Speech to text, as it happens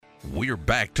We're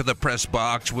back to the press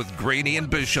box with Graney and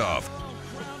Bischoff.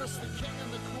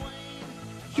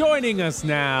 Joining us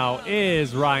now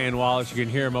is Ryan Wallace. You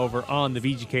can hear him over on the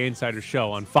VGK Insider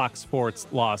Show on Fox Sports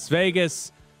Las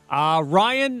Vegas.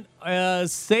 Ryan,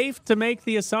 safe to make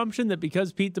the assumption that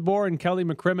because Pete DeBoer and Kelly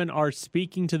McCrimmon are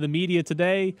speaking to the media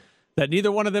today, that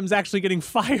neither one of them is actually getting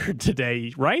fired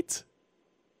today, right?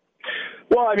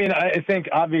 Well, I mean, I think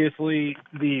obviously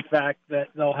the fact that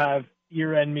they'll have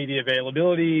year-end media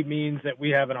availability means that we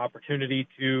have an opportunity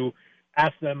to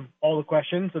ask them all the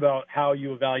questions about how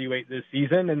you evaluate this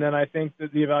season. And then I think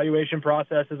that the evaluation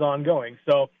process is ongoing.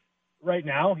 So right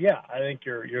now, yeah, I think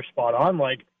you're spot on.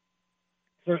 Like,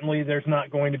 certainly there's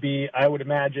not going to be, I would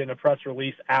imagine, a press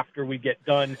release after we get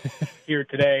done here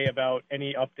today about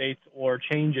any updates or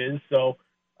changes. So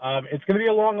it's going to be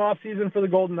a long off season for the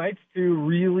Golden Knights to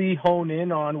really hone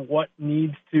in on what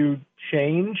needs to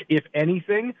change, if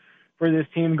anything, for this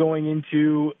team going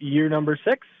into year number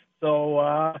 6. So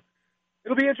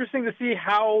it'll be interesting to see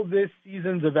how this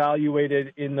season's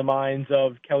evaluated in the minds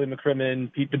of Kelly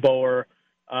McCrimmon, Pete DeBoer,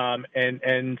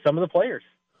 and some of the players.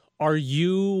 Are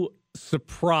you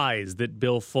surprised that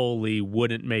Bill Foley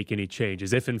wouldn't make any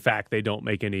changes if in fact they don't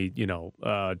make any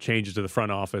changes to the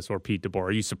front office or Pete DeBoer?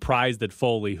 Are you surprised that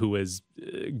Foley, who has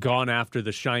gone after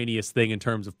the shiniest thing in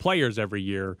terms of players every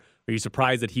year, are you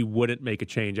surprised that he wouldn't make a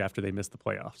change after they missed the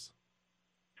playoffs?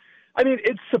 I mean,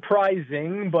 it's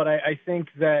surprising, but I think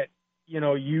that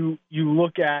you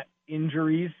look at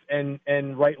injuries and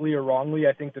rightly or wrongly,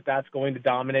 I think that that's going to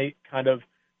dominate kind of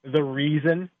the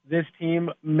reason this team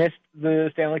missed the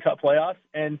Stanley Cup playoffs.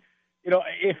 And,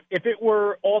 if it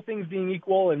were all things being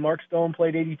equal and Mark Stone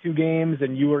played 82 games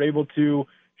and you were able to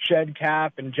shed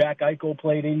cap and Jack Eichel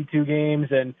played 82 games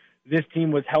and this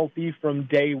team was healthy from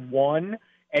day one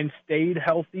and stayed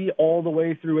healthy all the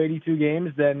way through 82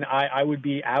 games, then I would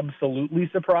be absolutely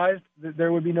surprised that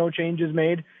there would be no changes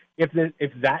made if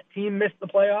that team missed the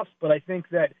playoffs. But I think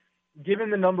that given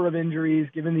the number of injuries,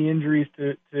 given the injuries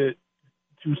to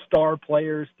star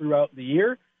players throughout the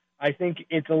year, I think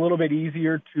it's a little bit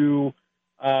easier to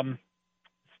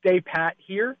stay pat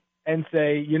here and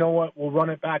say, you know what, we'll run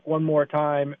it back one more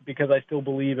time because I still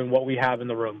believe in what we have in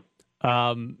the room.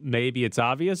 Maybe it's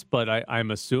obvious, but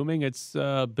I'm assuming it's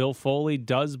Bill Foley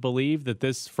does believe that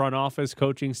this front office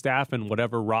coaching staff and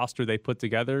whatever roster they put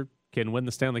together can win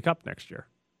the Stanley Cup next year.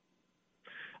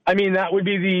 I mean, that would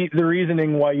be the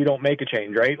reasoning why you don't make a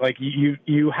change, right? Like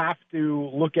you have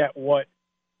to look at what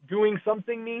doing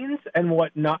something means and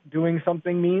what not doing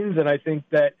something means. And I think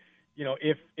that,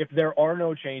 if there are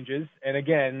no changes, and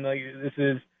again, like this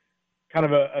is kind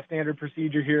of a standard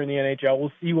procedure here in the NHL,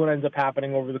 we'll see what ends up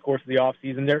happening over the course of the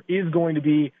offseason. There is going to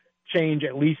be change,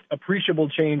 at least appreciable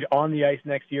change on the ice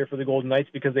next year for the Golden Knights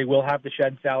because they will have to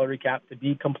shed salary cap to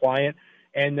be compliant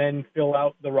and then fill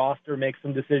out the roster, make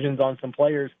some decisions on some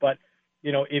players. But,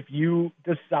 if you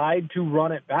decide to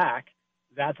run it back,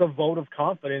 that's a vote of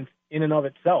confidence in and of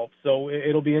itself. So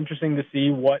it'll be interesting to see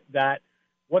what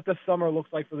the summer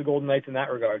looks like for the Golden Knights in that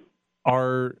regard.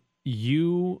 Are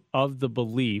you of the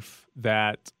belief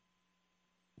that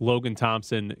Logan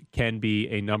Thompson can be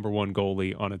a number one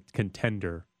goalie on a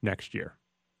contender next year?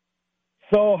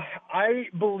 So I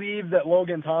believe that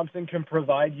Logan Thompson can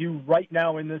provide you right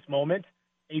now in this moment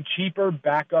a cheaper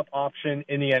backup option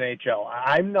in the NHL.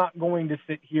 I'm not going to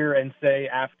sit here and say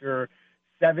after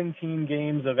 17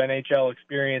 games of NHL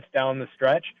experience down the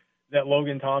stretch that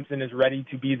Logan Thompson is ready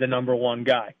to be the number one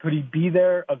guy. Could he be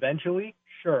there eventually?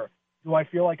 Sure. Do I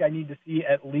feel like I need to see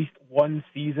at least one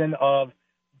season of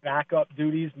backup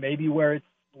duties, maybe where it's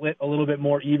split a little bit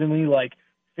more evenly, like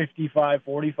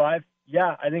 55-45?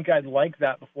 Yeah, I think I'd like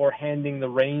that before handing the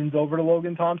reins over to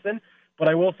Logan Thompson. But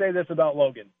I will say this about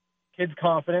Logan. Kid's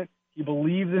confident. He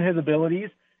believes in his abilities,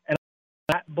 and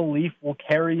that belief will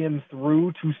carry him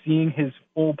through to seeing his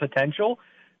full potential.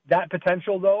 That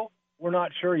potential, though, we're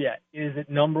not sure yet. Is it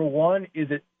number one? Is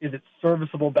it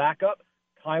serviceable backup?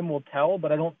 Time will tell,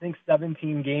 but I don't think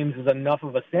 17 games is enough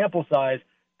of a sample size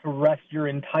to rest your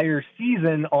entire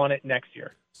season on it next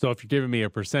year. So if you're giving me a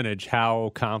percentage,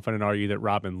 how confident are you that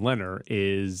Robin Lehner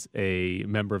is a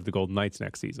member of the Golden Knights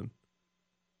next season?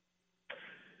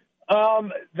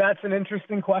 That's an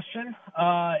interesting question,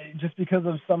 just because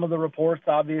of some of the reports,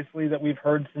 obviously, that we've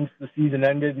heard since the season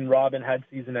ended and Robin had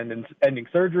season-ending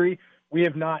surgery. We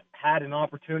have not had an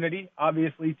opportunity,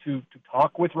 obviously, to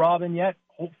talk with Robin yet.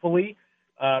 Hopefully,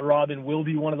 Robin will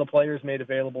be one of the players made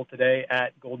available today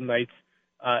at Golden Knights'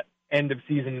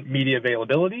 end-of-season media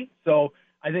availability. So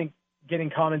I think getting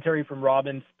commentary from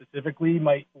Robin specifically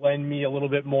might lend me a little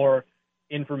bit more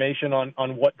information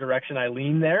on what direction I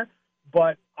lean there.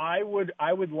 But I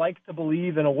would like to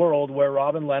believe in a world where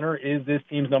Robin Lehner is this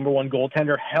team's number one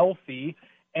goaltender, healthy,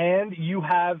 and you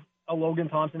have a Logan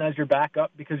Thompson as your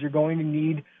backup because you're going to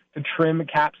need to trim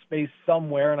cap space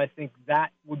somewhere, and I think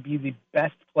that would be the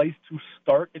best place to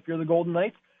start if you're the Golden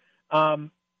Knights.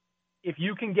 If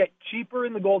you can get cheaper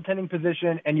in the goaltending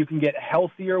position and you can get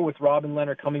healthier with Robin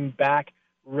Lehner coming back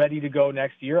ready to go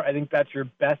next year, I think that's your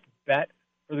best bet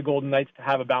for the Golden Knights to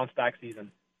have a bounce-back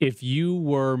season. If you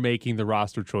were making the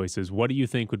roster choices, what do you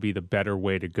think would be the better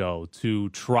way to go to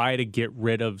try to get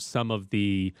rid of some of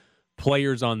the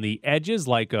players on the edges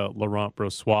like a Laurent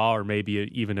Brossoit or maybe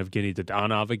even Evgeny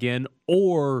Dadonov again?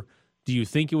 Or do you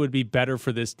think it would be better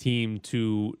for this team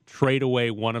to trade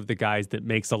away one of the guys that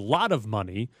makes a lot of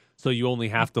money so you only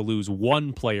have to lose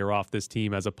one player off this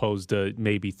team as opposed to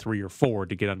maybe 3 or 4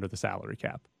 to get under the salary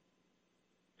cap?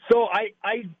 So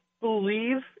I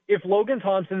believe if Logan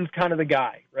Thompson's kind of the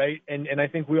guy, right, and I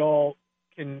think we all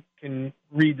can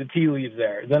read the tea leaves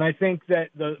there, then I think that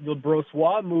the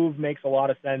Brossoit move makes a lot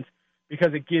of sense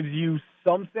because it gives you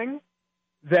something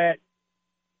that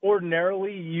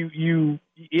ordinarily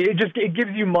it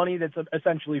gives you money that's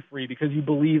essentially free because you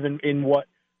believe in what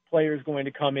player is going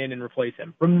to come in and replace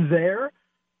him. From there,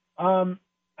 I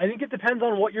think it depends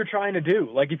on what you're trying to do.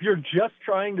 Like if you're just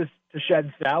trying to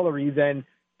shed salary,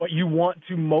 but you want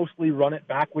to mostly run it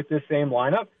back with this same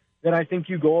lineup, then I think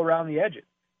you go around the edges.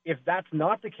 If that's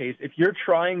not the case, if you're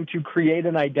trying to create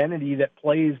an identity that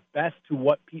plays best to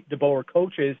what Pete DeBoer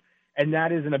coaches, and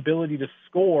that is an ability to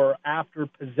score after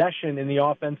possession in the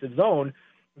offensive zone,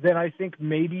 then I think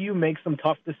maybe you make some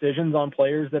tough decisions on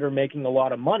players that are making a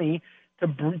lot of money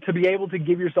to be able to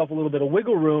give yourself a little bit of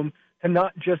wiggle room to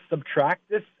not just subtract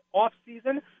this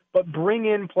offseason, but bring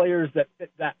in players that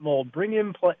fit that mold. Bring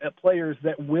in players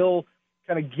that will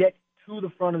kind of get to the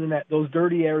front of the net, those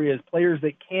dirty areas, players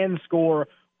that can score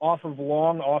off of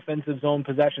long offensive zone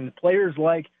possessions, players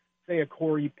like, say, a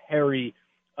Corey Perry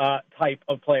type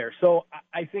of player. So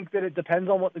I think that it depends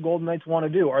on what the Golden Knights want to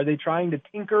do. Are they trying to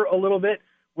tinker a little bit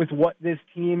with what this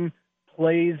team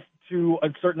plays to a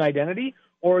certain identity,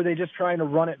 or are they just trying to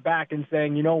run it back and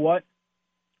saying, you know what,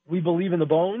 we believe in the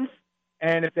bones,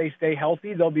 and if they stay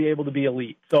healthy, they'll be able to be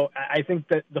elite. So I think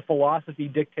that the philosophy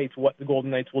dictates what the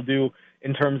Golden Knights will do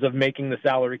in terms of making the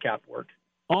salary cap work.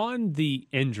 On the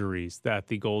injuries that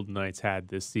the Golden Knights had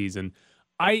this season,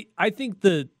 I think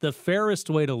the fairest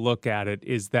way to look at it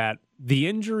is that the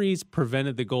injuries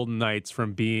prevented the Golden Knights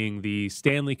from being the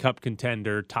Stanley Cup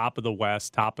contender, top of the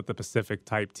West, top of the Pacific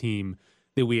type team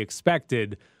that we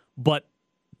expected. But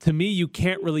to me, you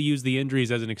can't really use the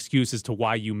injuries as an excuse as to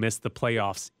why you missed the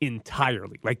playoffs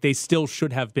entirely. Like they still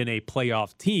should have been a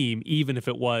playoff team, even if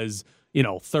it was,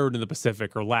 third in the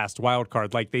Pacific or last wild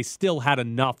card. Like they still had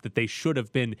enough that they should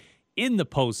have been in the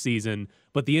postseason,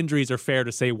 but the injuries are fair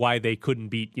to say why they couldn't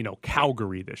beat,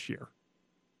 Calgary this year.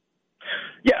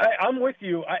 Yeah, I'm with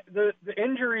you. The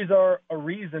injuries are a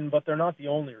reason, but they're not the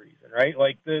only reason, right?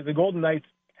 Like the Golden Knights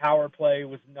power play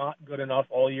was not good enough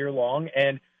all year long,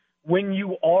 and when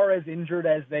you are as injured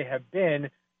as they have been,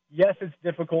 yes, it's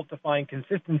difficult to find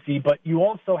consistency, but you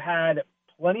also had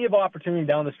plenty of opportunity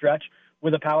down the stretch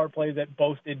with a power play that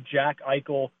boasted Jack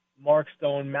Eichel, Mark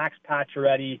Stone, Max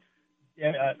Pacioretty,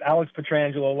 Alex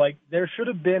Pietrangelo. Like there should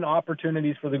have been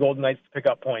opportunities for the Golden Knights to pick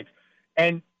up points.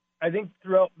 And I think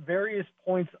throughout various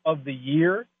points of the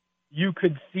year, you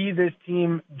could see this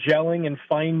team gelling and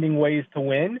finding ways to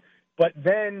win. But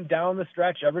then down the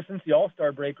stretch, ever since the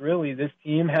All-Star break, really, this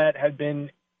team had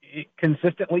been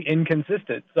consistently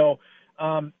inconsistent. So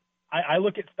I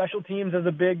look at special teams as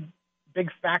a big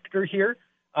factor here.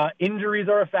 Injuries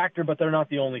are a factor, but they're not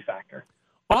the only factor.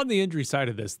 On the injury side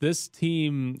of this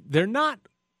team, they're not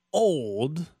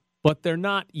old, but they're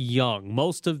not young.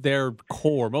 Most of their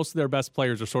best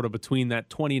players are sort of between that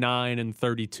 29 and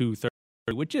 32, 30,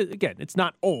 which is, again, it's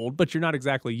not old, but you're not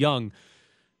exactly young.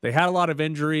 They had a lot of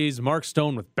injuries. Mark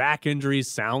Stone with back injuries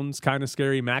sounds kind of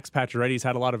scary. Max Pacioretty's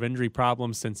had a lot of injury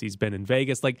problems since he's been in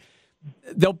Vegas. Like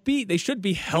they should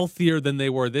be healthier than they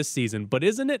were this season, but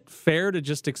isn't it fair to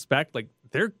just expect like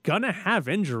they're gonna have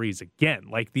injuries again?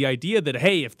 Like the idea that,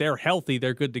 hey, if they're healthy,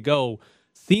 they're good to go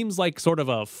seems like sort of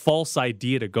a false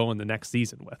idea to go in the next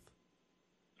season with.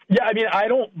 Yeah, I mean, I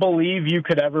don't believe you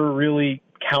could ever really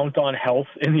count on health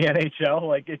in the NHL.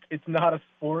 Like it's not a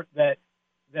sport that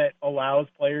allows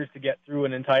players to get through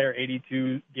an entire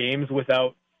 82 games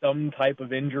without some type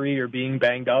of injury or being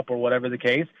banged up or whatever the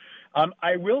case.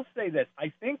 I will say this.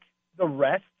 I think the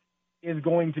rest is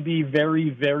going to be very,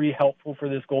 very helpful for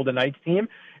this Golden Knights team.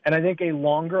 And I think a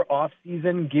longer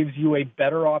offseason gives you a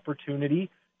better opportunity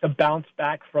to bounce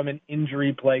back from an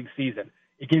injury-plagued season.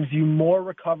 It gives you more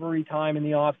recovery time in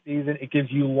the off season. It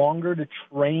gives you longer to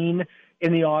train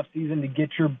in the off season to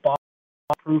get your body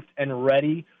proofed and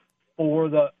ready for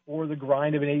the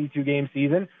grind of an 82-game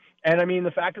season. And I mean,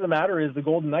 the fact of the matter is the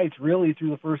Golden Knights really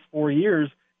through the first 4 years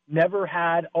never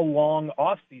had a long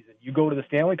off season. You go to the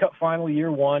Stanley Cup final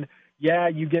year one. Yeah,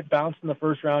 you get bounced in the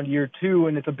first round year two,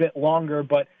 and it's a bit longer,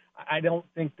 but I don't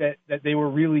think that they were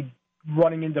really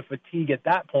running into fatigue at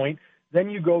that point. Then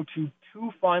you go to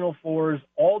 2 Final Fours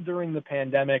all during the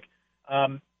pandemic.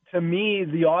 To me,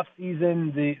 the off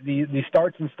season, the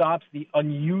starts and stops, the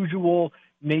unusual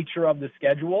nature of the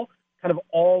schedule kind of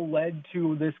all led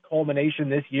to this culmination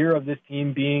this year of this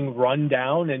team being run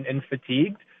down and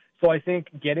fatigued. So I think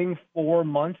getting 4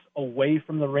 months away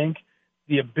from the rink,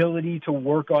 the ability to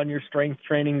work on your strength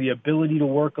training, the ability to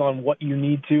work on what you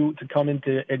need to come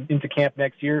into camp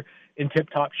next year in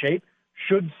tip-top shape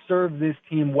should serve this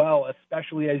team well,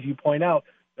 especially as you point out,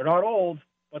 they're not old,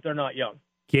 but they're not young.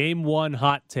 Game 1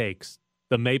 hot takes.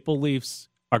 The Maple Leafs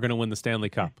are going to win the Stanley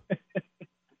Cup.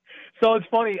 So it's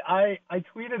funny. I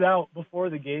tweeted out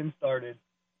before the game started,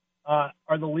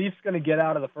 are the Leafs going to get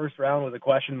out of the first round with a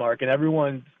question mark? And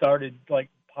everyone started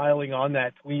piling on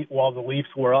that tweet while the Leafs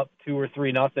were up 2 or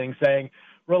 3-0, saying,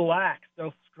 relax,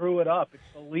 they'll screw it up. It's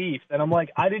the Leafs. And I'm like,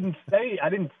 I didn't say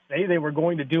they were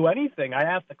going to do anything. I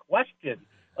asked a question.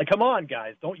 Come on,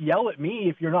 guys, don't yell at me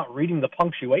if you're not reading the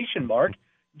punctuation mark.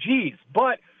 Jeez.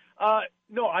 But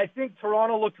no, I think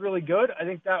Toronto looked really good. I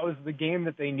think that was the game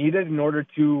that they needed in order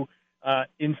to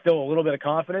instill a little bit of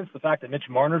confidence. The fact that Mitch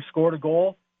Marner scored a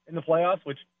goal in the playoffs,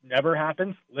 which never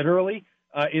happens, literally,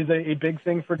 is a big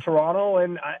thing for Toronto.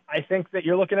 And I think that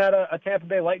you're looking at a Tampa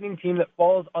Bay Lightning team that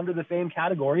falls under the same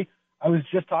category I was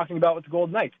just talking about with the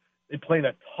Golden Knights. They played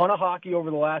a ton of hockey over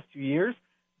the last 2 years.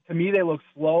 To me, they look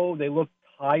slow. They look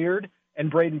tired. And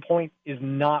Braden Point is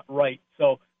not right.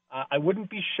 So I wouldn't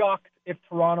be shocked if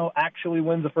Toronto actually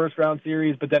wins the first-round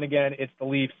series. But then again, it's the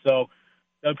Leafs, so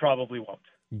they probably won't.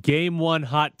 Game 1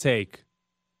 hot take.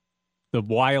 The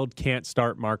Wild can't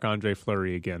start Marc-Andre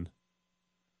Fleury again.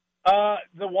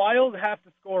 The Wild have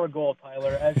to score a goal,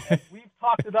 Tyler. As we've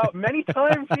talked about many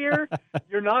times here,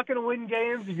 you're not going to win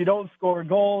games if you don't score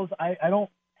goals. I don't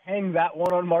hang that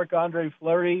one on Marc-Andre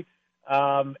Fleury.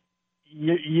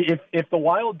 If the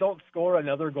Wild don't score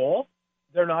another goal,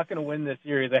 they're not going to win this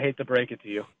series. I hate to break it to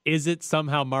you. Is it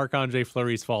somehow Marc-Andre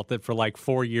Fleury's fault that for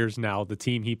 4 years now, the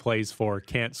team he plays for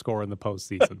can't score in the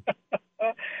postseason?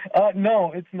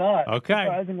 No, it's not. Okay.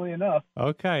 Surprisingly enough.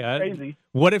 Okay. Crazy.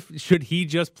 What if, should he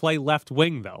just play left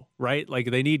wing though, right?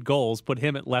 They need goals, put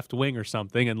him at left wing or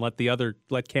something and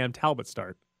let Cam Talbot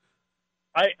start.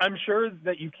 I'm sure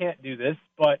that you can't do this,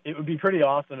 but it would be pretty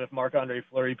awesome if Marc-Andre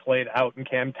Fleury played out and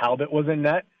Cam Talbot was in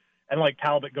net. And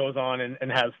Talbot goes on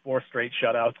and has 4 straight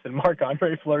shutouts, and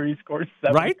Marc-Andre Fleury scores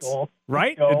 7 goals.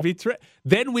 Right? It'd be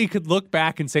then we could look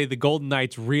back and say the Golden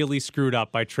Knights really screwed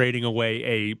up by trading away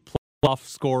a playoff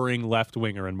scoring left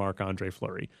winger in Marc-Andre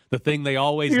Fleury. The thing they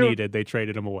always needed, they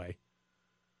traded him away.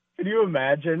 Can you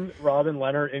imagine Robin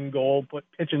Leonard in goal,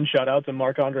 pitching shutouts, and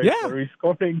Marc-Andre Fleury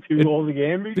scoring 2 goals a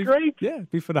game? It'd be great. Yeah, it'd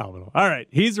be phenomenal. All right.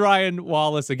 He's Ryan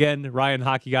Wallace. Again, Ryan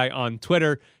Hockey Guy on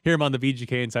Twitter. Hear him on the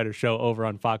VGK Insider Show over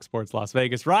on Fox Sports Las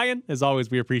Vegas. Ryan, as always,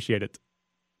 we appreciate it.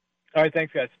 All right.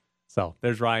 Thanks, guys. So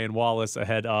there's Ryan Wallace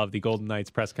ahead of the Golden Knights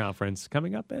press conference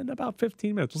coming up in about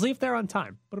 15 minutes. We'll see if they're on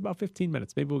time, but about 15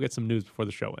 minutes. Maybe we'll get some news before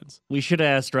the show ends. We should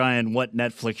have asked Ryan what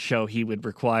Netflix show he would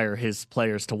require his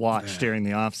players to watch during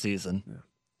the offseason. Yeah.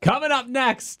 Coming up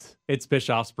next, it's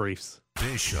Bischoff's Briefs.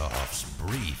 Bischoff's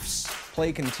Briefs.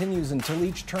 Play continues until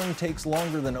each turn takes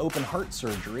longer than open heart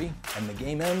surgery, and the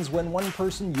game ends when one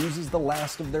person uses the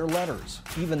last of their letters.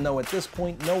 Even though at this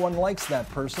point no one likes that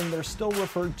person, they're still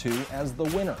referred to as the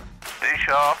winner.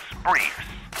 Bischoff's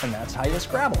Briefs. And that's how you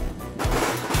Scrabble.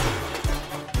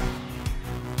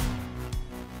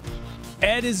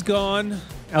 Ed is gone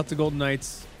out to Golden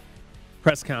Knights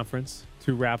press conference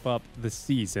to wrap up the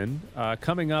season.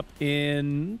 Coming up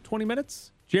in 20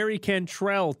 minutes, Jerry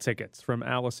Cantrell tickets from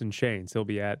Alice in Chains. He'll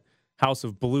be at House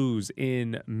of Blues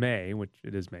in May, which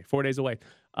it is May, 4 days away.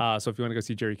 So if you want to go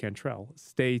see Jerry Cantrell,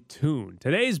 stay tuned.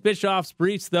 Today's Bischoff's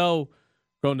Briefs, though,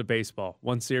 going to baseball.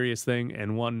 One serious thing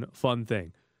and one fun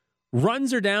thing.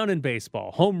 Runs are down in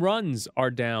baseball. Home runs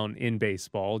are down in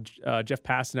baseball. Jeff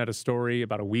Passan had a story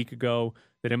about a week ago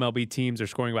that MLB teams are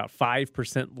scoring about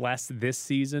 5% less this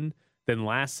season than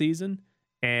last season,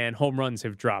 and home runs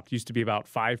have dropped. Used to be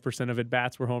about 5% of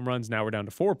at-bats were home runs. Now we're down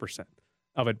to 4%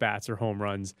 of at-bats are home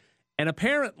runs. And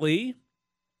apparently,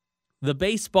 the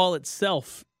baseball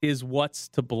itself is what's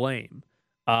to blame.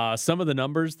 Some of the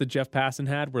numbers that Jeff Passan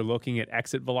had were looking at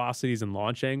exit velocities and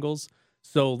launch angles.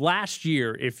 So last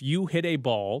year, if you hit a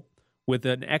ball with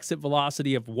an exit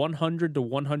velocity of 100 to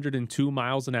 102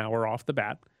 miles an hour off the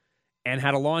bat and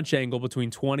had a launch angle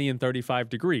between 20 and 35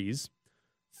 degrees,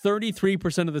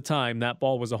 33% of the time that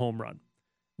ball was a home run.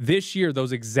 This year,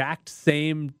 those exact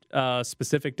same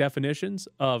specific definitions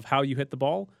of how you hit the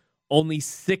ball, only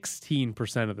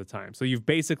 16% of the time. So you've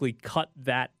basically cut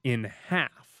that in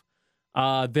half.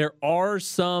 There are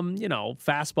some,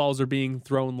 fastballs are being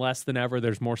thrown less than ever.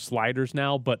 There's more sliders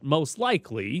now, but most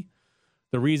likely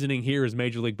the reasoning here is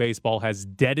Major League Baseball has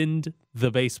deadened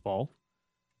the baseball,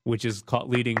 which is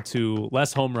leading to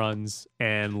less home runs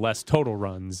and less total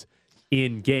runs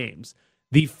in games.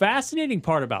 The fascinating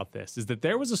part about this is that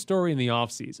there was a story in the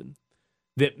offseason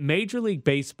that Major League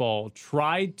Baseball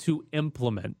tried to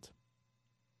implement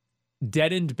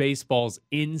deadened baseballs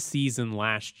in season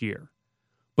last year,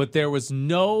 but there was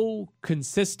no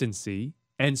consistency.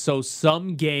 And so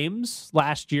some games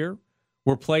last year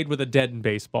were played with a deadened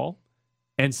baseball,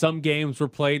 and some games were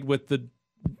played with the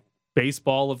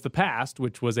baseball of the past,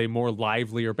 which was a more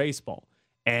livelier baseball.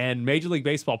 And Major League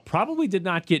Baseball probably did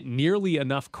not get nearly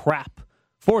enough crap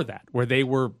for that, where they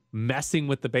were messing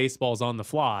with the baseballs on the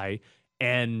fly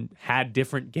and had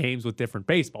different games with different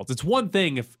baseballs. It's one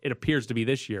thing if it appears to be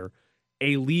this year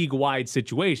a league-wide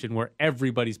situation where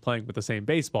everybody's playing with the same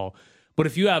baseball. But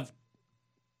if you have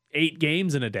 8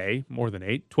 games in a day, more than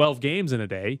 8, 12 games in a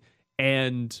day,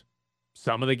 and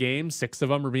some of the games, 6 of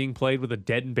them are being played with a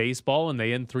deadened baseball and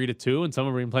they end 3-2, and some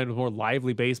are being played with more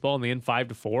lively baseball and they end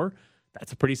 5-4,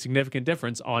 that's a pretty significant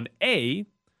difference on A,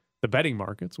 the betting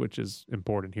markets, which is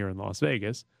important here in Las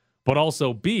Vegas, but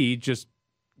also B, just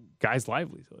guys'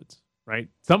 livelihoods, right?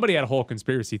 Somebody had a whole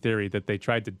conspiracy theory that they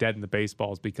tried to deaden the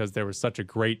baseballs because there was such a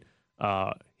great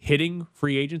hitting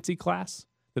free agency class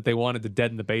that they wanted to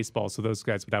deaden the baseballs so those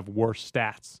guys would have worse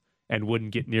stats and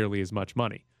wouldn't get nearly as much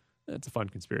money. That's a fun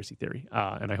conspiracy theory,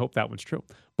 and I hope that one's true.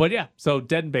 But yeah, so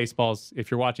deadened baseballs,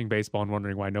 if you're watching baseball and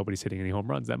wondering why nobody's hitting any home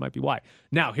runs, that might be why.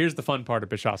 Now, here's the fun part of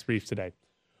Bischoff's Brief today.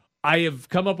 I have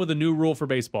come up with a new rule for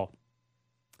baseball.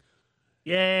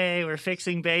 Yay, we're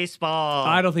fixing baseball.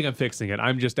 I don't think I'm fixing it.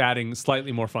 I'm just adding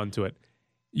slightly more fun to it.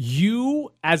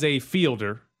 You, as a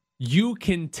fielder, you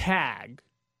can tag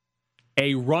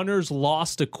a runner's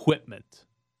lost equipment,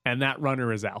 and that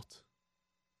runner is out.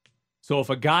 So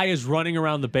if a guy is running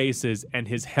around the bases and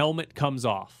his helmet comes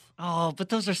off. Oh, but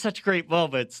those are such great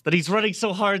moments that he's running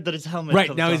so hard that his helmet right,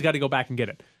 comes now off. He's got to go back and get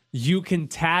it. You can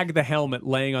tag the helmet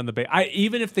laying on the base.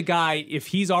 Even if the guy, if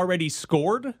he's already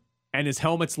scored and his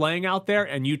helmet's laying out there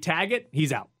and you tag it,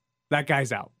 he's out. That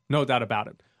guy's out. No doubt about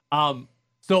it.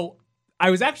 So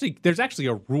there's actually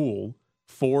a rule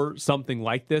for something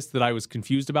like this that I was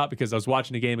confused about because I was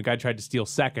watching a game, a guy tried to steal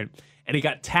second, and he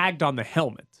got tagged on the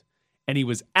helmet, and he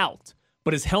was out.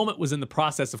 But his helmet was in the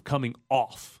process of coming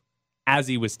off as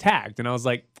he was tagged. And I was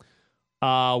like,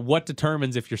 what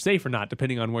determines if you're safe or not,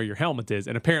 depending on where your helmet is?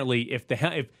 And apparently,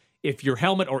 if your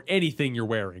helmet or anything you're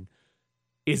wearing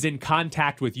is in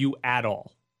contact with you at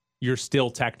all, you're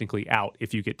still technically out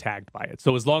if you get tagged by it.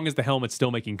 So as long as the helmet's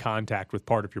still making contact with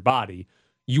part of your body,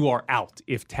 you are out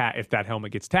if that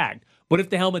helmet gets tagged. But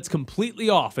if the helmet's completely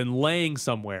off and laying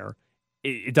somewhere,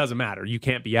 it doesn't matter. You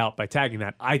can't be out by tagging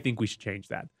that. I think we should change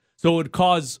that. So it would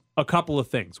cause a couple of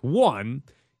things. One,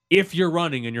 if you're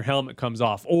running and your helmet comes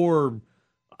off, or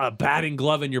a batting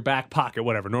glove in your back pocket,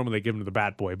 whatever. Normally they give them to the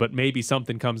bat boy, but maybe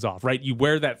something comes off, right? You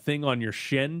wear that thing on your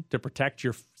shin to protect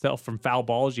yourself from foul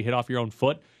balls you hit off your own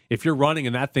foot. If you're running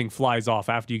and that thing flies off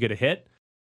after you get a hit,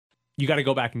 you got to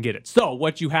go back and get it. So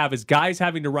what you have is guys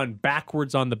having to run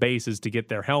backwards on the bases to get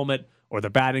their helmet or their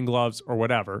batting gloves or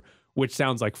whatever, which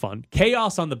sounds like fun.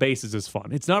 Chaos on the bases is fun.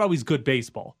 It's not always good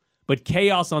baseball, but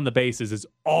chaos on the bases is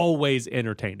always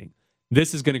entertaining.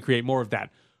 This is going to create more of that.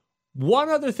 One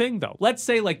other thing, though. Let's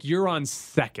say like you're on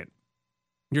second.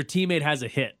 Your teammate has a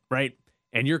hit, right?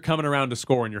 And you're coming around to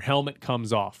score and your helmet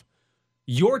comes off.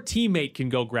 Your teammate can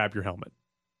go grab your helmet.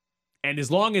 And as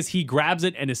long as he grabs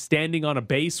it and is standing on a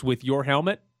base with your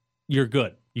helmet, you're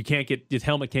good. His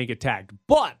helmet can't get tagged.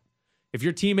 But if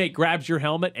your teammate grabs your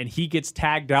helmet and he gets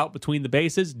tagged out between the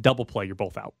bases, double play, you're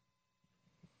both out.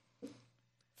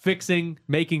 Fixing,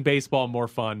 making baseball more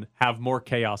fun, have more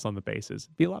chaos on the bases.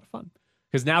 Be a lot of fun.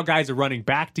 Because now guys are running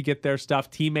back to get their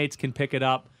stuff. Teammates can pick it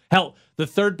up. Hell, the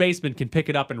third baseman can pick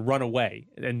it up and run away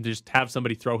and just have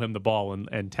somebody throw him the ball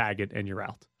and tag it, and you're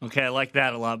out. Okay, I like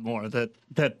that a lot more. That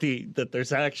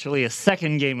there's actually a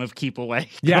second game of keep away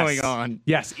going on.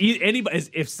 Yes. Anybody,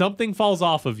 if something falls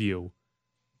off of you,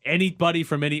 anybody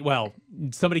from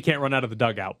somebody can't run out of the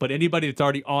dugout, but anybody that's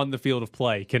already on the field of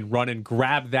play can run and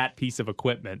grab that piece of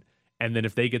equipment And then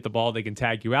if they get the ball, they can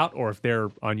tag you out. Or if they're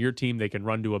on your team, they can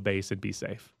run to a base and be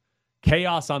safe.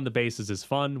 Chaos on the bases is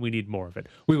fun. We need more of it.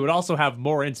 We would also have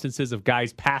more instances of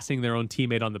guys passing their own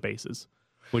teammate on the bases,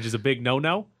 which is a big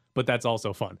no-no, but that's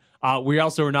also fun. We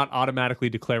also are not automatically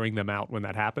declaring them out when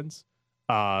that happens.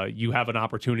 You have an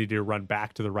opportunity to run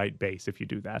back to the right base if you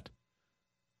do that.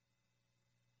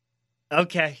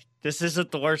 Okay, this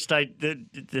isn't the worst.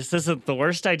 This isn't the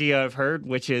worst idea I've heard,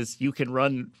 which is you can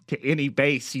run to any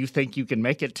base you think you can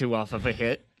make it to off of a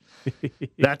hit.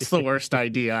 That's the worst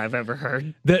idea I've ever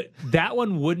heard. That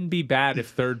one wouldn't be bad if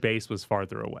third base was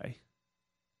farther away.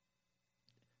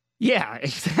 Yeah,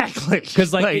 exactly.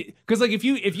 Because if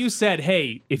you said,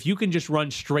 hey, if you can just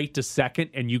run straight to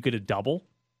second and you get a double,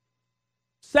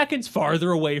 second's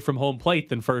farther away from home plate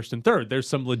than first and third. There's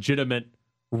some legitimate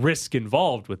risk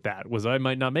involved with that. I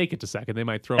might not make it to second. They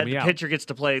might throw me out. The pitcher gets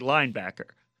to play linebacker.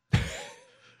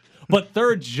 But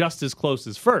third's just as close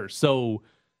as first. So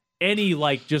any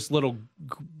just little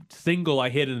single I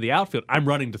hit into the outfield, I'm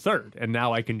running to third, and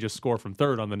now I can just score from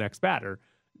third on the next batter.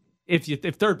 If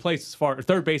third base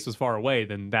was far away,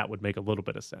 then that would make a little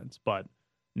bit of sense. But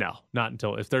no, not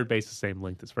until if third base is the same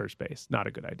length as first base. Not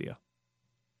a good idea.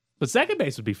 But second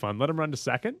base would be fun. Let him run to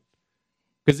second,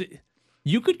 because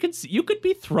you could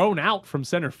be thrown out from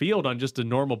center field on just a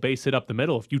normal base hit up the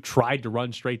middle if you tried to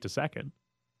run straight to second.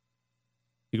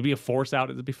 You could be a force out.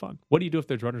 It'd be fun. What do you do if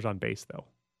there's runners on base, though?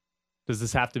 Does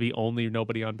this have to be only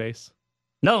nobody on base?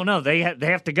 No, they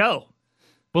have to go.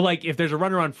 But if there's a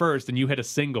runner on first and you hit a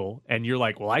single and you're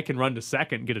like, well, I can run to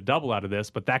second and get a double out of this,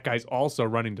 but that guy's also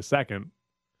running to second.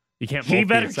 You can't. He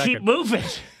better keep moving.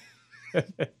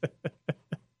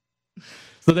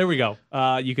 So there we go.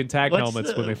 You can tag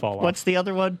helmets when they fall off. What's the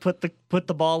other one? Put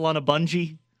the ball on a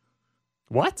bungee.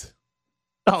 What?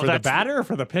 Oh, for the batter or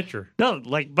for the pitcher? No,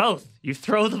 both. You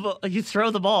throw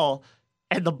the ball,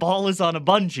 and the ball is on a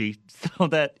bungee, so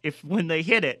that when they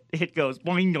hit it, it goes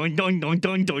boing doing doing doing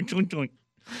doing doing doing doing,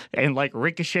 and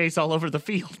ricochets all over the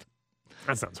field.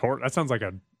 That sounds horrible. That sounds like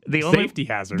a safety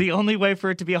hazard. The only way for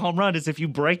it to be a home run is if you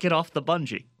break it off the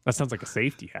bungee. That sounds like a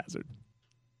safety hazard.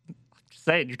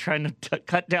 Saying you're trying to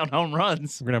cut down home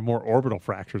runs. We're going to have more orbital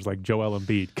fractures like Joel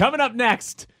Embiid. Coming up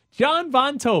next, John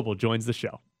Von Tobel joins the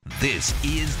show. This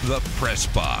is the Press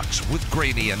Box with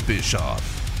Graney and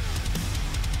Bischoff.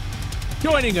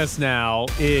 Joining us now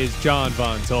is John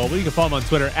Von Tobel. You can follow him on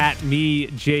Twitter at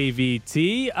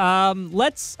MeJVT.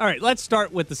 Let's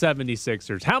start with the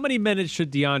 76ers. How many minutes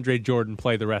should DeAndre Jordan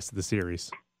play the rest of the series?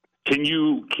 Can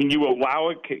you allow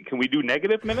it? Can we do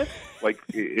negative minutes?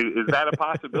 Is that a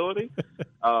possibility?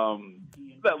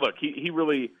 Look, he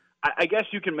really. I guess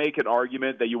you can make an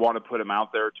argument that you want to put him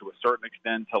out there to a certain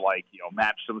extent to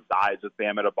match some size with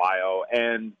Bam Adebayo.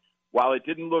 And while it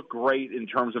didn't look great in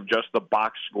terms of just the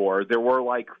box score, there were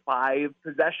 5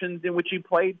 possessions in which he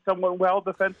played somewhat well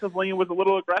defensively and was a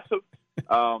little aggressive.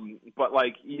 But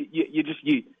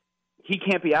he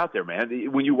can't be out there,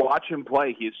 man. When you watch him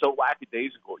play, he is so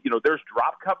lackadaisical. There's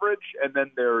drop coverage, and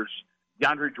then there's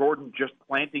DeAndre Jordan just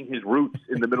planting his roots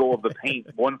in the middle of the paint,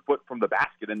 1 foot from the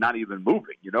basket, and not even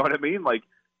moving. You know what I mean? I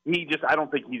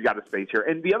don't think he's got a space here.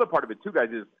 And the other part of it, too, guys,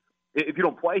 is if you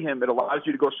don't play him, it allows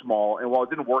you to go small. And while it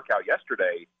didn't work out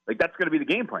yesterday, that's going to be the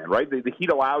game plan, right? The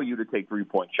Heat allow you to take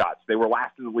 3-point shots. They were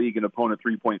last in the league in opponent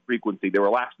 3-point frequency. They were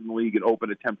last in the league in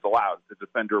open attempts allowed. The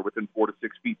defender within 4 to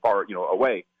 6 feet far,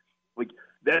 away.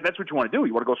 That's what you want to do.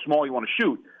 You want to go small. You want to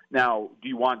shoot. Now, do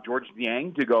you want George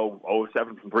Niang to go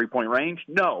 0-7 from 3-point range?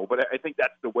 No, but I think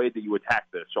that's the way that you attack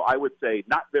this. So I would say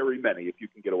not very many if you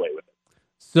can get away with it.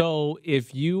 So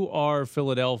if you are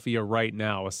Philadelphia right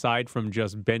now, aside from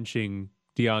just benching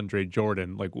DeAndre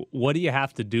Jordan, what do you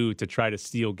have to do to try to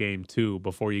steal game 2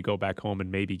 before you go back home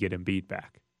and maybe get Embiid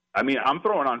back? I mean, I'm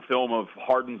throwing on film of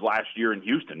Harden's last year in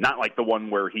Houston, not the one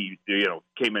where he,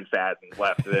 came in fat and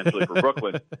left eventually for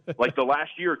Brooklyn. The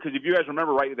last year, because if you guys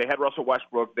remember, right, they had Russell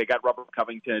Westbrook, they got Robert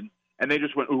Covington, and they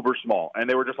just went uber small. And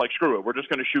they were just screw it. We're just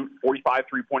going to shoot 45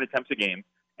 3-point attempts a game,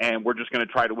 and we're just going to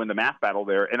try to win the math battle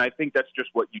there. And I think that's just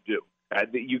what you do.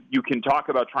 You can talk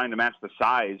about trying to match the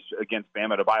size against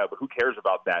Bam Adebayo, but who cares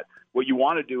about that? What you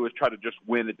want to do is try to just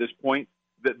win at this point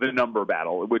the number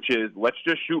battle, which is let's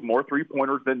just shoot more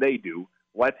 3-pointers than they do.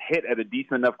 Let's hit at a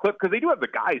decent enough clip because they do have the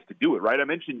guys to do it, right? I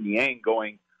mentioned Niang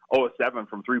going 0-7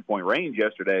 from 3-point range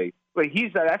yesterday, but he's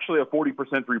actually a 40%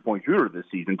 3-point shooter this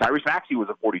season. Tyrese Maxey was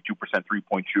a 42%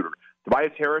 3-point shooter.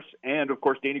 Tobias Harris and, of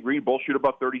course, Danny Green both shoot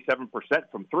about 37%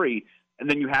 from 3, and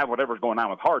then you have whatever's going on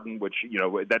with Harden, which,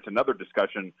 that's another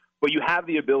discussion. But you have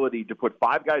the ability to put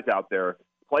 5 guys out there,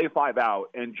 play 5 out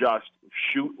and just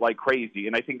shoot like crazy.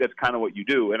 And I think that's kind of what you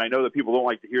do. And I know that people don't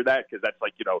like to hear that because that's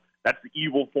like, that's the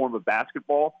evil form of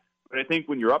basketball. But I think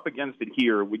when you're up against it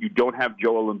here, when you don't have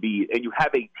Joel Embiid and you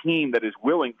have a team that is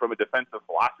willing from a defensive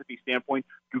philosophy standpoint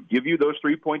to give you those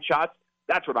 3-point shots,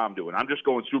 that's what I'm doing. I'm just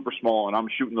going super small and I'm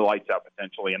shooting the lights out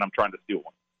potentially, and I'm trying to steal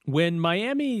one. When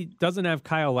Miami doesn't have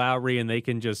Kyle Lowry and they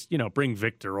can just, bring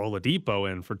Victor Oladipo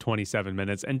in for 27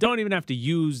 minutes and don't even have to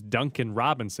use Duncan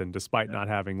Robinson despite not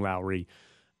having Lowry,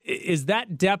 is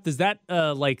that depth, is that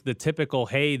like the typical,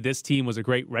 hey, this team was a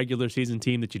great regular season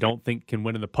team that you don't think can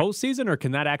win in the postseason, or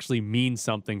can that actually mean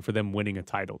something for them winning a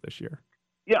title this year?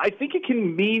 Yeah, I think it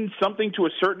can mean something to a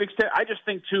certain extent. I just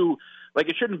think, too, like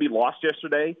it shouldn't be lost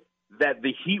yesterday that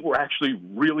the Heat were actually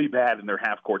really bad in their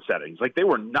half-court settings. Like, they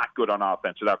were not good on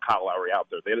offense without Kyle Lowry out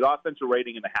there. They had an offensive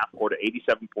rating in the half-court of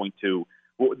 87.2.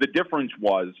 The difference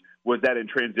was that in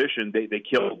transition, they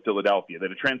killed Philadelphia. They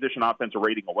had a transition offensive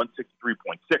rating of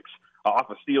 163.6. Off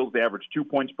of steals, they averaged 2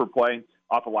 points per play.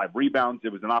 Off of live rebounds,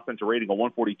 it was an offensive rating of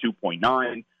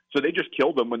 142.9. So they just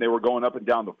killed them when they were going up and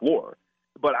down the floor.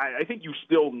 But I think you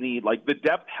still need, like, the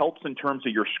depth helps in terms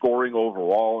of your scoring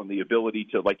overall and the ability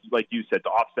to, like you said, to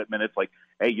offset minutes. Like,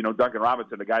 hey, Duncan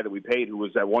Robinson, the guy that we paid, who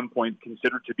was at one point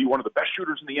considered to be one of the best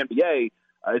shooters in the NBA,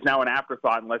 is now an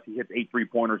afterthought unless he hits 8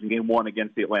 3-pointers in Game 1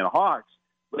 against the Atlanta Hawks.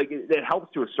 Like, it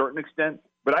helps to a certain extent.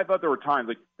 But I thought there were times,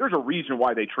 like, there's a reason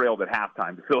why they trailed at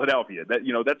halftime to Philadelphia. That,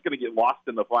 that's going to get lost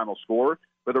in the final score.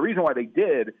 But the reason why they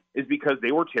did is because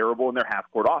they were terrible in their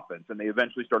half-court offense, and they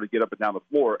eventually started to get up and down the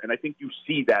floor. And I think you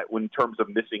see that in terms of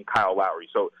missing Kyle Lowry.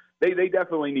 So they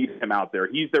definitely need him out there.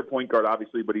 He's their point guard,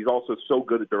 obviously, but he's also so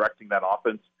good at directing that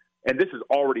offense. And this is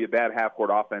already a bad half-court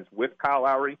offense with Kyle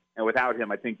Lowry. And without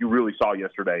him, I think you really saw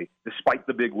yesterday, despite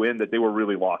the big win, that they were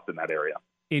really lost in that area.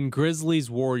 In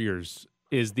Grizzlies-Warriors,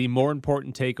 is the more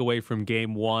important takeaway from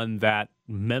Game 1 that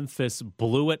Memphis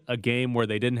blew it, a game where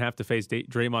they didn't have to face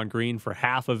Draymond Green for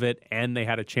half of it and they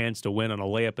had a chance to win on a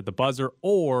layup at the buzzer?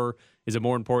 Or is it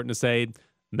more important to say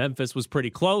Memphis was pretty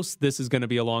close, this is going to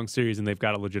be a long series, and they've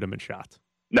got a legitimate shot?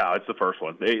 No, it's the first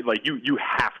one. You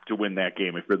have to win that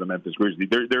game if you're the Memphis Grizzlies.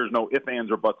 There's no ifs, ands,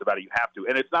 or buts about it. You have to.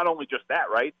 And it's not only just that,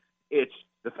 right? It's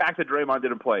the fact that Draymond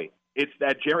didn't play. It's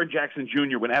that Jaren Jackson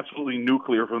Jr. went absolutely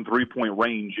nuclear from three-point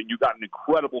range, and you got an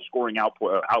incredible scoring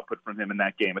output from him in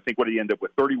that game. I think what did he end up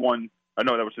with? 31.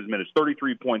 No, that was his minutes.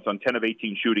 33 points on 10 of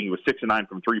 18 shooting. He was 6 of 9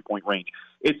 from three-point range.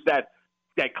 It's that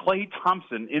Klay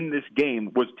Thompson in this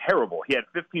game was terrible. He had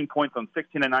 15 points on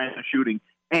 16 of 9 shooting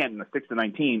and 6 of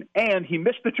 19, and he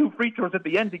missed the 2 free throws at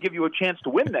the end to give you a chance to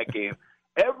win that game.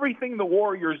 Everything the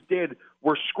Warriors did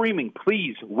were screaming,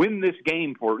 please win this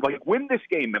game win this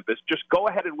game, Memphis. Just go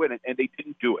ahead and win it, and they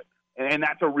didn't do it. And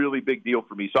that's a really big deal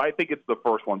for me. So I think it's the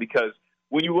first one because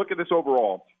when you look at this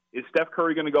overall, is Steph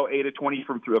Curry going to go 8 of 20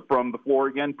 from the floor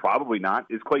again? Probably not.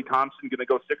 Is Klay Thompson going to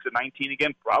go 6 of 19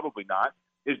 again? Probably not.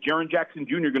 Is Jaren Jackson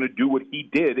Jr. going to do what he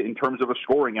did in terms of a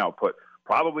scoring output?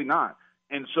 Probably not.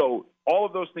 And so all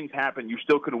of those things happen. You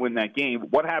still couldn't win that game.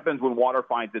 What happens when water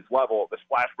finds its level? The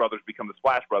Splash Brothers become the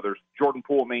Splash Brothers. Jordan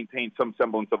Poole maintains some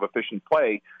semblance of efficient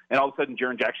play, and all of a sudden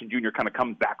Jaren Jackson Jr. kind of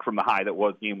comes back from the high that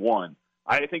was Game 1.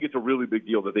 I think it's a really big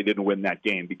deal that they didn't win that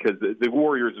game because the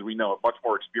Warriors, as we know, have much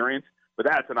more experience, but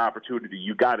that's an opportunity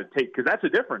you got to take because that's a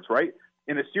difference, right?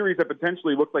 In a series that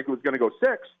potentially looked like it was going to go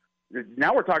 6,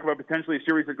 now we're talking about potentially a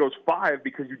series that goes 5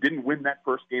 because you didn't win that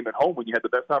first game at home when you had the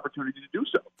best opportunity to do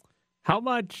so. How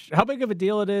big of a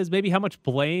deal it is, maybe how much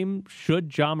blame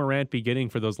should Ja Morant be getting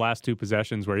for those last 2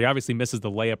 possessions where he obviously misses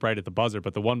the layup right at the buzzer,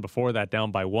 but the one before that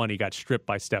down by 1, he got stripped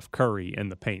by Steph Curry in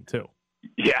the paint too.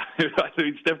 Yeah, I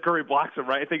mean, Steph Curry blocks him,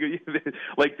 right? I think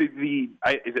like is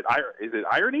it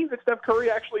irony that Steph Curry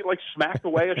actually smacked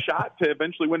away a shot to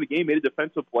eventually win the game, made a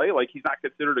defensive play? Like he's not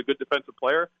considered a good defensive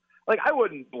player. Like I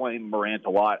wouldn't blame Morant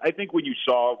a lot. I think when you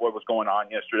saw what was going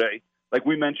on yesterday, like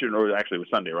we mentioned, or actually it was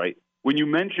Sunday, right? When you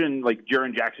mention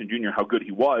Jaren Jackson Jr., how good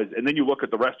he was, and then you look at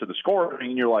the rest of the scoring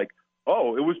and you're like,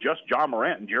 oh, it was just Ja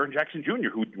Morant and Jaren Jackson Jr.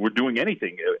 who were doing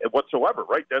anything whatsoever,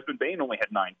 right? Desmond Bane only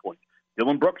had 9 points.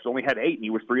 Dillon Brooks only had 8, and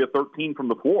he was 3 of 13 from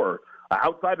the floor.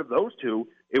 Outside of those two,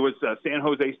 it was San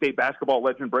Jose State basketball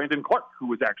legend Brandon Clark who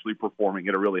was actually performing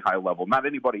at a really high level, not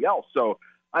anybody else. So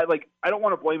I don't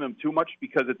want to blame him too much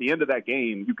because at the end of that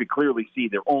game, you could clearly see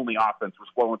their only offense was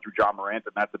flowing through Ja Morant,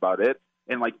 and that's about it.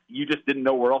 And you just didn't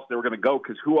know where else they were going to go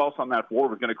because who else on that floor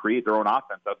was going to create their own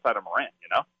offense outside of Morant,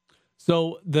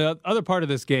 So the other part of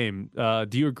this game,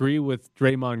 do you agree with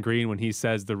Draymond Green when he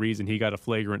says the reason he got a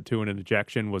flagrant 2 and an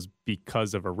ejection was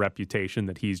because of a reputation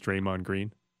that he's Draymond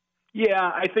Green?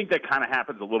 Yeah, I think that kind of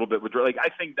happens a little bit with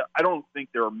I don't think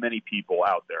there are many people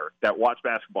out there that watch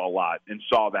basketball a lot and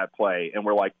saw that play and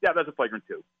were like, yeah, that's a flagrant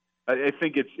 2. I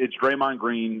think it's Draymond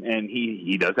Green, and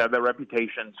he does have that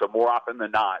reputation. So more often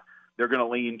than not, they're going to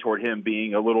lean toward him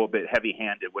being a little bit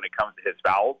heavy-handed when it comes to his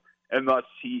fouls, and thus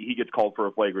he gets called for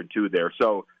a flagrant 2 there.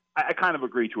 So I kind of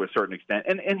agree to a certain extent.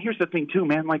 And here's the thing too,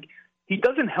 man. Like, he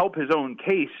doesn't help his own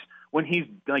case when he's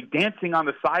like dancing on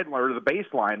the sideline or the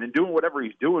baseline and doing whatever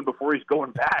he's doing before he's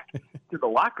going back to the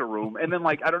locker room. And then,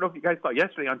 like, I don't know if you guys saw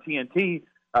yesterday on TNT,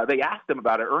 they asked him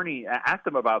about it. Ernie asked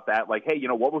him about that. Like, hey,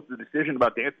 what was the decision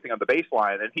about dancing on the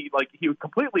baseline? And he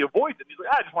completely avoids it. He's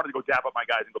like, I just wanted to go dap up my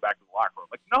guys and go back to the locker room.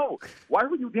 Like, no, why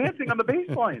were you dancing on the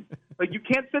baseline? Like, you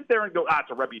can't sit there and go,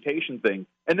 it's a reputation thing,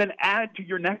 and then add to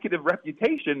your negative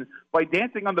reputation by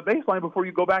dancing on the baseline before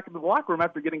you go back into the locker room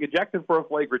after getting ejected for a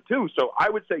flagrant 2. So I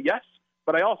would say yes,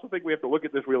 but I also think we have to look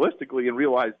at this realistically and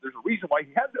realize there's a reason why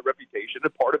he has that reputation,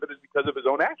 and part of it is because of his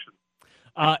own actions.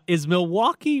 Is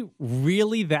Milwaukee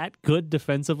really that good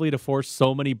defensively to force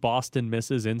so many Boston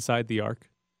misses inside the arc?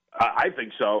 I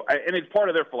think so, and it's part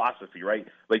of their philosophy, right?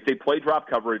 Like, they play drop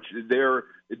coverage. They're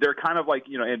kind of like,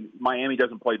 and Miami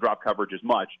doesn't play drop coverage as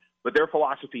much, but their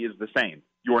philosophy is the same.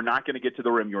 You are not going to get to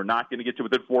the rim. You're not going to get to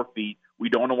within 4 feet. You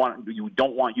don't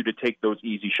want you to take those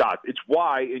easy shots. It's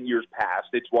why in years past,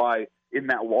 it's why in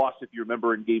that loss, if you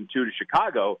remember in Game 2 to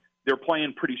Chicago, they're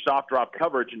playing pretty soft drop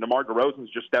coverage, and DeMar DeRozan's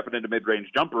just stepping into mid-range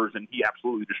jumpers, and he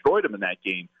absolutely destroyed him in that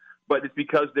game. But it's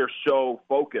because they're so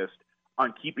focused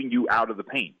on keeping you out of the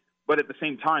paint. But at the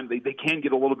same time, they can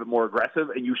get a little bit more aggressive,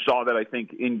 and you saw that, I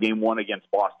think, in Game 1 against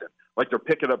Boston. Like, they're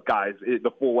picking up guys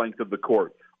the full length of the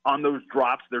court. On those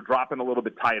drops, they're dropping a little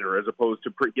bit tighter as opposed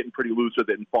to getting pretty loose with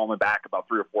it and falling back about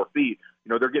 3 or 4 feet.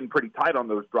 They're getting pretty tight on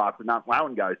those drops and not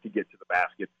allowing guys to get to the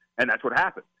basket, and that's what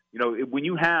happens. When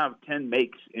you have 10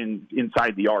 makes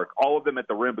inside the arc, all of them at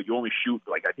the rim, but you only shoot,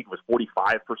 I think it was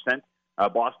 45%,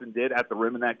 Boston did at the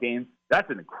rim in that game, that's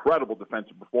an incredible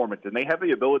defensive performance, and they have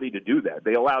the ability to do that.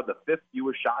 They allowed the 5th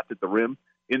fewest shots at the rim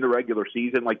in the regular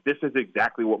season. This is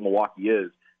exactly what Milwaukee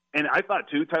is. And I thought,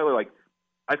 too, Tyler,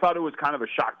 I thought it was kind of a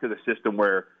shock to the system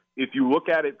where if you look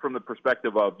at it from the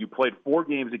perspective of you played 4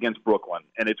 games against Brooklyn,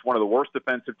 and it's one of the worst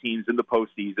defensive teams in the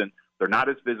postseason. They're not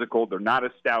as physical. They're not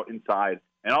as stout inside.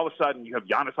 And all of a sudden, you have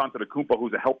Giannis Antetokounmpo,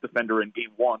 who's a help defender in Game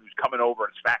 1, who's coming over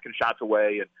and smacking shots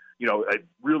away and,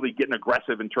 really getting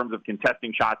aggressive in terms of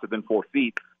contesting shots within 4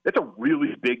 feet. That's a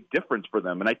really big difference for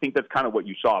them, and I think that's kind of what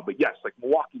you saw. But, yes,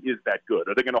 Milwaukee is that good.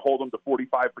 Are they going to hold them to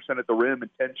 45% at the rim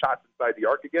and 10 shots inside the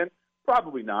arc again?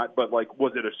 Probably not, but,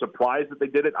 was it a surprise that they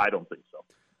did it? I don't think so.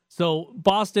 So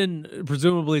Boston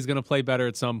presumably is going to play better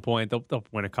at some point. They'll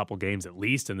win a couple games at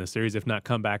least in this series, if not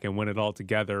come back and win it all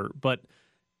together. But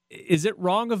is it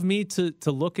wrong of me to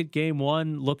look at Game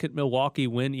 1, look at Milwaukee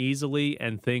win easily,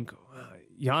 and think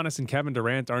Giannis and Kevin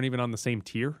Durant aren't even on the same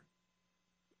tier?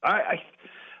 I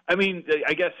mean,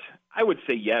 I guess I would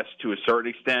say yes to a certain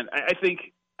extent.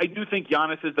 I do think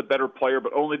Giannis is the better player,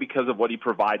 but only because of what he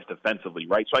provides defensively,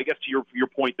 right? So I guess to your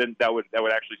point, then that would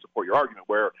actually support your argument,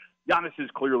 where Giannis is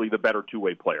clearly the better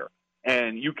two-way player,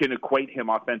 and you can equate him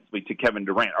offensively to Kevin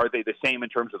Durant. Are they the same in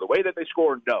terms of the way that they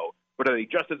score? No. But are they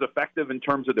just as effective in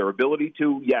terms of their ability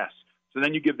to? Yes. So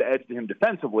then you give the edge to him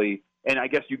defensively, and I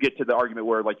guess you get to the argument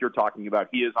where, you're talking about,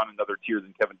 he is on another tier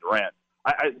than Kevin Durant.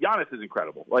 Giannis is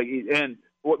incredible. And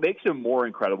what makes him more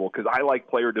incredible, because I like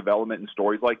player development and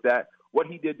stories like that, what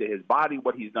he did to his body,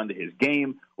 what he's done to his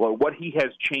game, or what he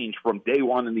has changed from day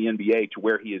one in the NBA to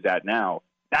where he is at now,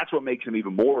 that's what makes him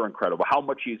even more incredible, how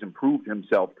much he's improved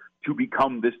himself to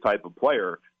become this type of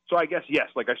player. So I guess, yes,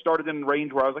 I started in a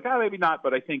range where I was like, maybe not,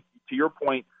 but I think, to your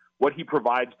point, what he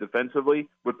provides defensively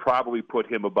would probably put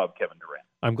him above Kevin Durant.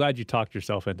 I'm glad you talked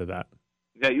yourself into that.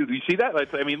 Yeah, you see that?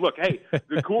 Look, hey,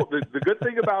 the good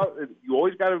thing about you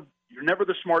always got to, you're never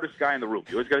the smartest guy in the room.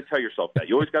 You always got to tell yourself that.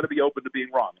 You always got to be open to being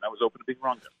wrong, and I was open to being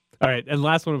wrong there. All right, and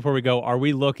last one before we go. Are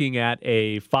we looking at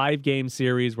a 5-game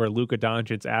series where Luka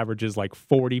Doncic averages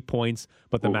 40 points,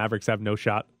 but the Mavericks have no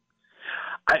shot?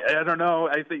 I don't know.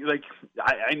 I think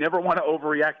I never want to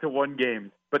overreact to one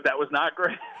game, but that was not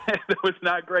great. That was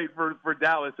not great for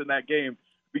Dallas in that game,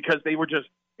 because they were just,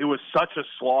 it was such a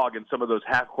slog in some of those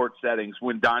half-court settings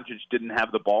when Doncic didn't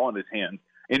have the ball in his hand.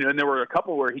 And there were a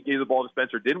couple where he gave the ball to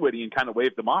Spencer Dinwiddie and kind of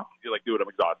waved him off. He's like, dude, I'm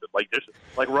exhausted. Just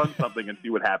run something and see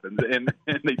what happens. And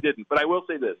they didn't. But I will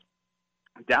say this.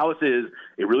 Dallas is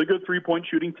a really good three-point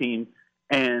shooting team,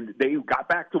 and they got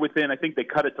back to within, I think they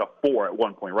cut it to 4 at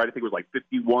one point, right? I think it was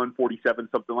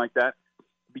 51-47, something like that,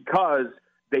 because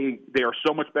they are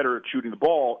so much better at shooting the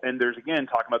ball. And there's, again,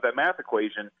 talking about that math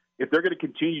equation, if they're going to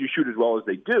continue to shoot as well as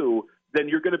they do, then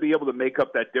you're going to be able to make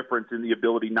up that difference in the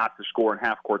ability not to score in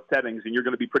half-court settings, and you're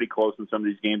going to be pretty close in some of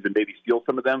these games and maybe steal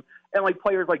some of them. And like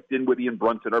players like Dinwiddie and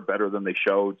Brunson are better than they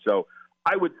showed. So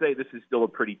I would say this is still a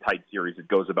pretty tight series. It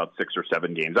goes about 6 or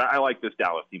 7 games. I like this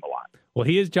Dallas team a lot. Well,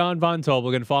 he is John Von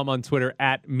Tobel. You can follow him on Twitter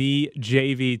at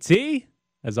MeJVT.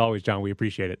 As always, John, we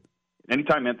appreciate it.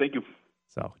 Anytime, man. Thank you.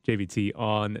 So, JVT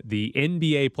on the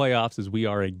NBA playoffs as we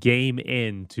are a game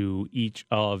into each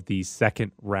of the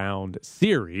second round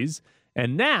series.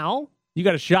 And now you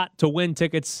got a shot to win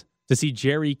tickets to see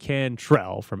Jerry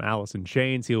Cantrell from Alice in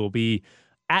Chains. He will be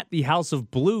at the House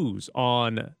of Blues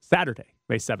on Saturday,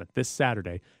 May 7th, this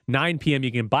Saturday, 9 p.m.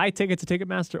 You can buy tickets at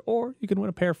Ticketmaster, or you can win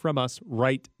a pair from us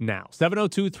right now.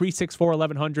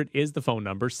 702-364-1100 is the phone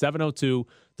number,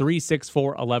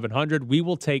 702-364-1100. We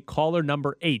will take caller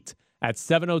number 8 at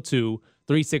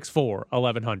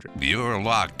 702-364-1100. You're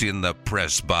locked in the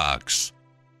press box.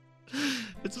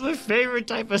 It's my favorite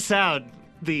type of sound.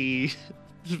 The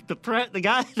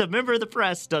member of the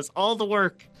press does all the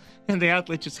work, and the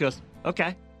athlete just goes,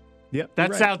 okay. Yep,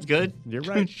 that sounds good. You're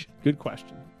right. Good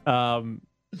question.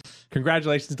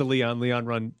 Congratulations to Leon.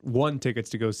 Leon won tickets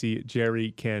to go see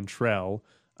Jerry Cantrell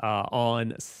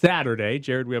on Saturday.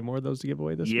 Jared, we have more of those to give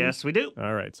away this week? Yes, we do.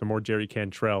 All right, so more Jerry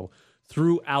Cantrell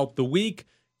throughout the week.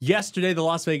 Yesterday, the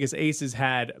Las Vegas Aces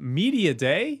had Media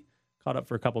Day. Caught up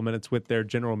for a couple minutes with their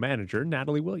general manager,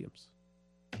 Natalie Williams.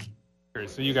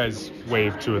 So you guys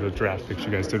waived 2 of the draft picks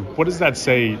you guys did. What does that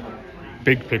say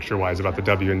big picture-wise about the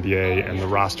WNBA and the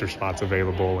roster spots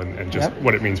available and just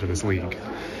what it means for this league?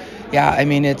 Yeah, I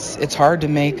mean, it's hard to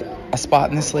make a spot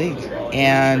in this league,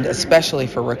 and especially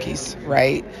for rookies,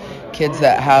 right? Kids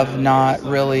that have not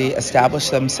really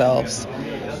established themselves.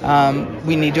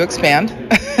 We need to expand,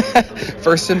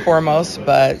 first and foremost,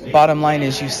 but bottom line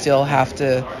is you still have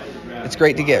to, it's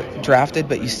great to get drafted,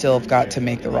 but you still have got to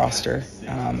make the roster,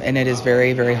 and it is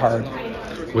very, very hard.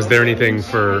 Was there anything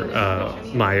for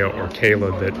Maya or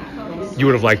Kayla that you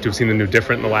would have liked to have seen them do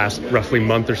different in the last roughly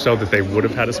month or so that they would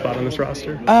have had a spot on this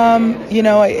roster?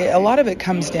 A lot of it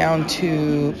comes down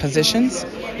to positions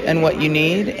and what you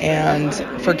need. And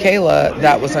for Kayla,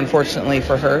 that was unfortunately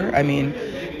for her. I mean,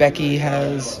 Becky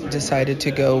has decided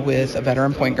to go with a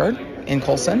veteran point guard in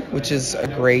Colson, which is a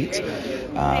great,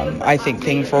 I think,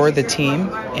 thing for the team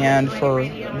and for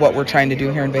what we're trying to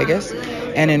do here in Vegas.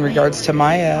 And in regards to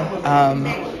Maya,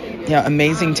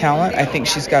 amazing talent. I think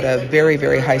she's got a very,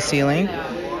 very high ceiling,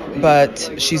 but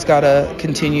she's got to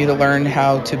continue to learn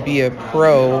how to be a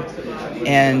pro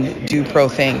and do pro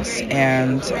things.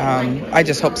 And I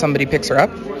just hope somebody picks her up.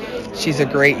 She's a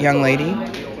great young lady.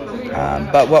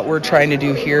 But what we're trying to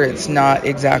do here, it's not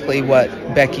exactly what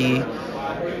Becky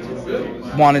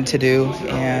wanted to do.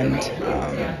 And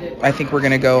I think we're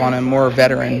going to go on a more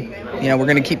veteran. We're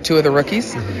going to keep 2 of the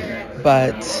rookies.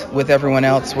 But with everyone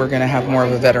else, we're going to have more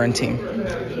of a veteran team.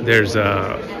 There's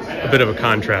a bit of a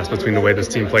contrast between the way this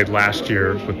team played last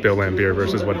year with Bill Laimbeer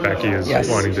versus what Becky is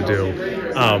wanting to do.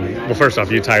 Well, first off,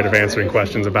 are you tired of answering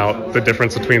questions about the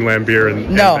difference between Laimbeer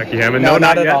and Becky Hammond? No,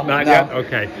 not at all. Not yet?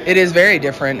 Okay. It is very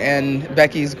different, and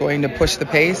Becky's going to push the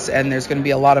pace, and there's going to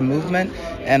be a lot of movement,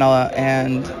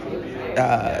 and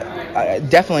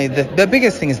definitely the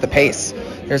biggest thing is the pace.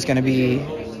 There's going to be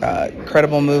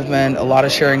incredible movement, a lot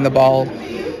of sharing the ball,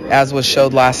 as was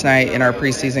showed last night in our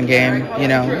preseason game.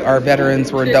 Our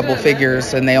veterans were in double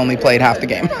figures and they only played half the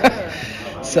game.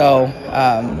 So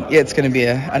it's going to be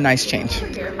a nice change.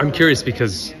 I'm curious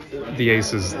because the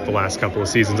Aces the last couple of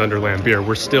seasons under Laimbeer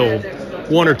were still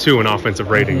 1 or 2 in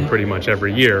offensive rating pretty much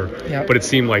every year. Yep. But it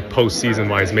seemed like postseason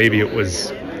wise, maybe it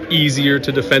was easier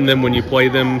to defend them when you play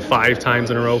them 5 times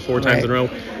in a row, 4 times in a row.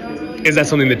 Is that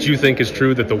something that you think is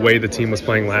true, that the way the team was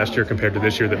playing last year compared to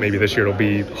this year, that maybe this year it'll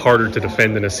be harder to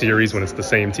defend in a series when it's the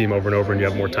same team over and over and you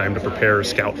have more time to prepare or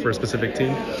scout for a specific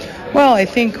team? Well, I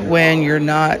think when you're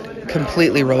not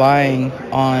completely relying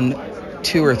on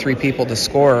 2 or 3 people to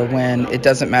score, when it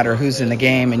doesn't matter who's in the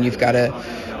game and you've got to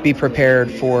be prepared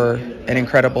for an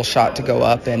incredible shot to go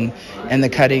up and the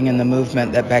cutting and the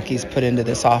movement that Becky's put into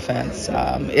this offense,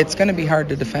 it's going to be hard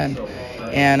to defend.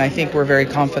 And I think we're very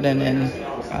confident in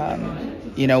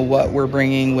what we're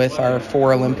bringing with our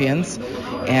 4 Olympians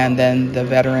and then the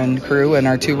veteran crew and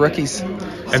our 2 rookies.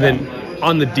 And then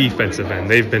on the defensive end,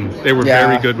 they were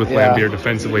very good with Laimbeer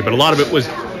defensively, but a lot of it was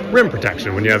rim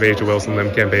protection. When you have A'ja Wilson,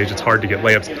 Lemke Beige, it's hard to get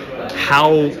layups.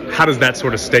 How does that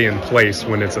sort of stay in place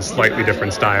when it's a slightly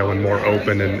different style and more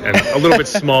open and a little bit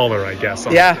smaller, I guess?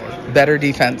 Better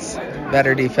defense.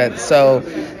 So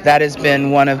that has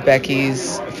been one of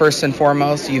Becky's first and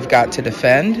foremost. You've got to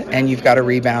defend and you've got to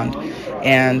rebound.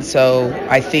 And so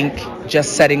I think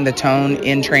just setting the tone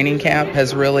in training camp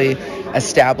has really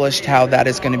established how that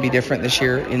is going to be different this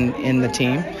year in the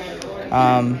team.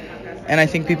 And I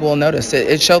think people will notice.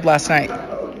 It showed last night.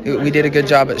 We did a good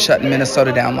job at shutting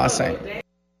Minnesota down last night.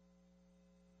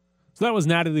 So that was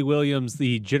Natalie Williams,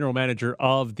 the general manager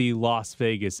of the Las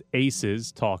Vegas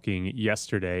Aces, talking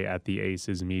yesterday at the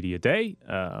Aces Media Day.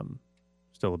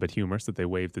 Still a bit humorous that they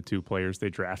waived the two players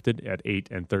they drafted at 8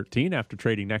 and 13 after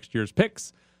trading next year's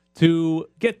picks to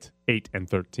get 8 and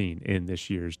 13 in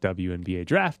this year's WNBA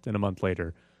draft. And a month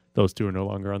later, those two are no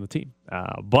longer on the team.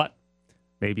 But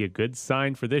maybe a good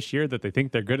sign for this year that they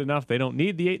think they're good enough. They don't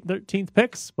need the 8 and 13th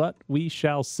picks, but we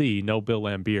shall see. No Bill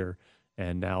Laimbeer,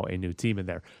 and now a new team in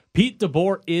there. Pete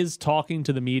DeBoer is talking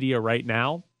to the media right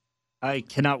now. I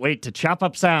cannot wait to chop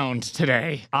up sound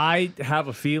today. I have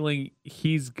a feeling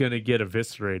he's going to get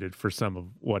eviscerated for some of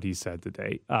what he said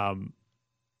today.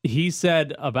 He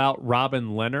said about Robin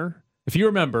Lehner, if you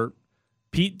remember,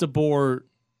 Pete DeBoer,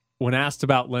 when asked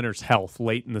about Lehner's health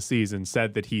late in the season,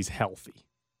 said that he's healthy.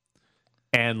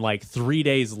 And like 3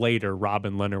 days later,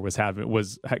 Robin Lehner was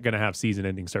going to have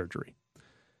season-ending surgery.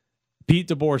 Pete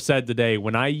DeBoer said today,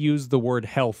 when I used the word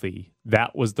healthy,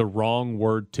 that was the wrong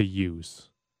word to use.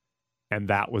 And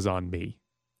that was on me.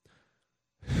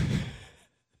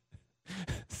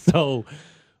 So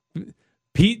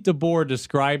Pete DeBoer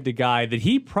described a guy that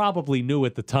he probably knew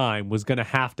at the time was going to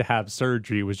have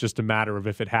surgery. It was just a matter of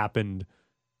if it happened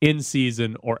in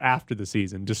season or after the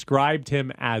season. Described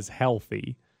him as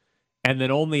healthy. And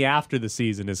then only after the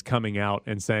season is coming out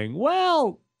and saying,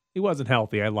 well, he wasn't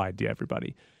healthy. I lied to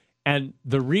everybody. And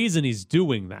the reason he's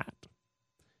doing that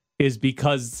is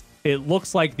because it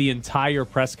looks like the entire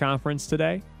press conference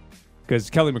today, because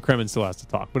Kelly McCrimmon still has to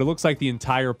talk, but it looks like the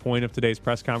entire point of today's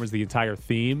press conference, the entire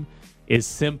theme, is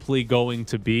simply going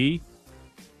to be,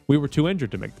 we were too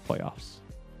injured to make the playoffs.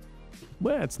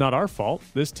 Well, it's not our fault.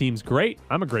 This team's great.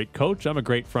 I'm a great coach. I'm a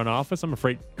great front office. I'm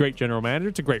a great general manager.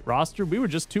 It's a great roster. We were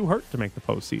just too hurt to make the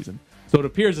postseason. So it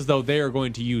appears as though they are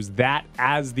going to use that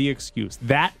as the excuse.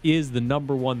 That is the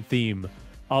number one theme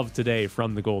of today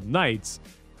from the Golden Knights.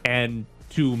 And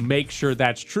to make sure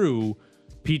that's true,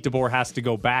 Pete DeBoer has to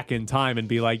go back in time and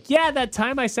be like, yeah, that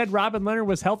time I said Robin Lehner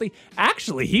was healthy,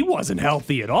 actually, he wasn't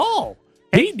healthy at all.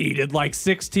 He needed like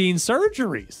 16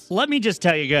 surgeries. Let me just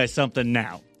tell you guys something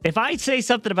now. If I say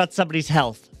something about somebody's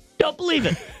health, don't believe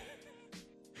it.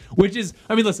 Which is,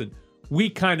 I mean, listen, we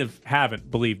kind of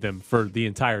haven't believed them for the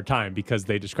entire time because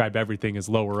they describe everything as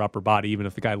lower upper body, even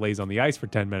if the guy lays on the ice for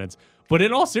 10 minutes. But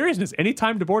in all seriousness,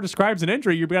 anytime DeBoer describes an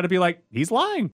injury, you've got to be like, he's lying.